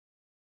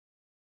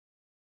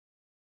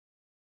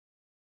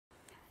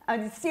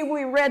See,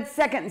 we read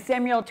 2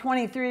 Samuel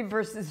 23,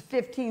 verses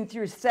 15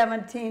 through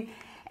 17,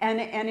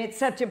 and it's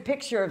such a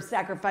picture of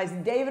sacrifice.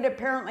 David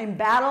apparently in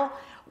battle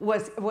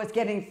was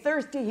getting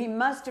thirsty. He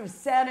must have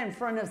said in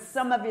front of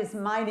some of his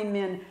mighty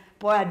men,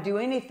 boy, I'd do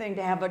anything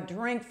to have a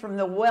drink from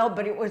the well,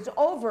 but it was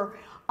over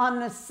on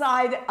the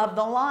side of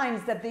the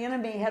lines that the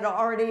enemy had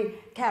already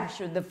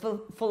captured, the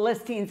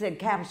Philistines had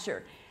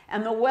captured.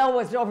 And the well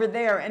was over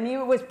there, and he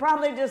was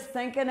probably just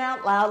thinking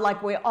out loud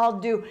like we all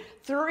do.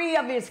 3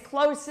 of his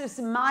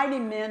closest mighty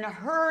men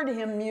heard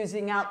him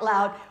musing out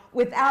loud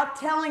without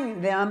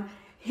telling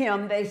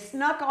him. They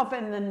snuck off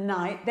in the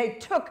night. They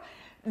took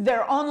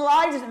their own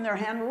lives in their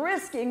hand,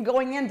 risking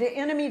going into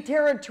enemy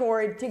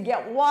territory to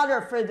get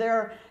water for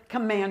their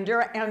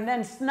commander, and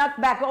then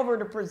snuck back over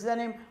to present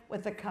him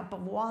with a cup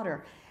of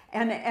water.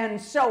 And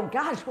so,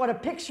 gosh, what a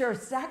picture of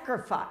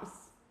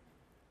sacrifice.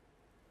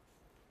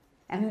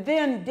 And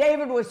then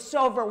David was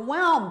so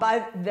overwhelmed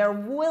by their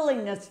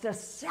willingness to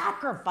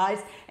sacrifice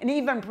and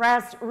even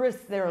perhaps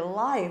risk their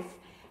life.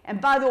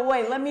 And by the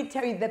way, let me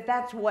tell you that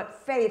that's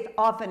what faith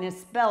often is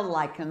spelled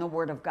like in the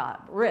Word of God.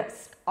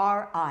 Risk,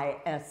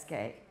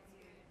 R-I-S-K,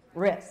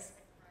 risk.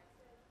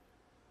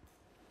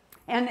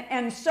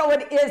 And so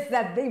it is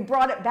that they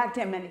brought it back to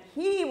him, and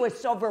he was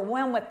so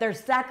overwhelmed with their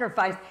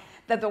sacrifice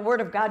that the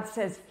Word of God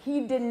says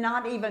he did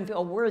not even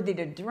feel worthy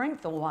to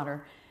drink the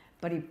water,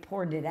 but he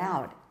poured it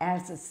out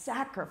as a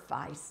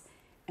sacrifice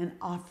and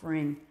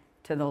offering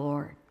to the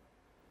Lord.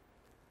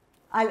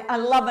 I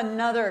love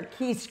another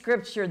key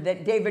scripture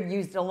that David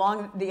used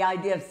along the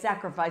idea of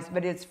sacrifice,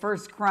 but it's 1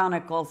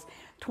 Chronicles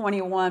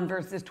 21,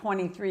 verses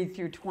 23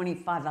 through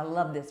 25. I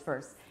love this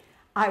verse.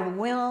 I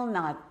will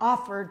not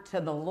offer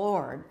to the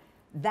Lord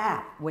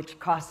that which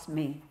costs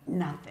me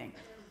nothing.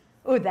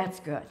 Oh,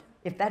 that's good.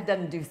 If that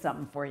doesn't do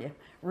something for you,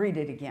 read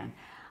it again.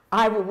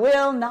 I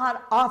will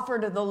not offer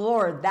to the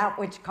Lord that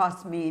which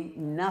costs me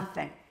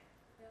nothing.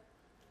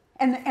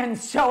 And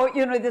so,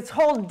 this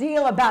whole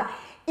deal about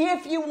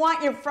if you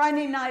want your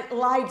Friday night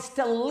lights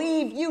to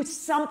leave you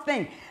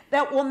something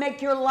that will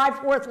make your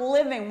life worth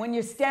living when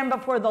you stand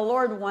before the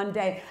Lord one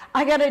day,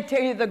 I got to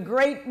tell you the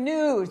great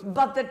news,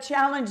 but the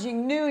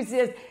challenging news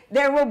is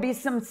there will be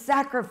some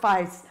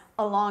sacrifice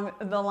along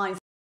the lines.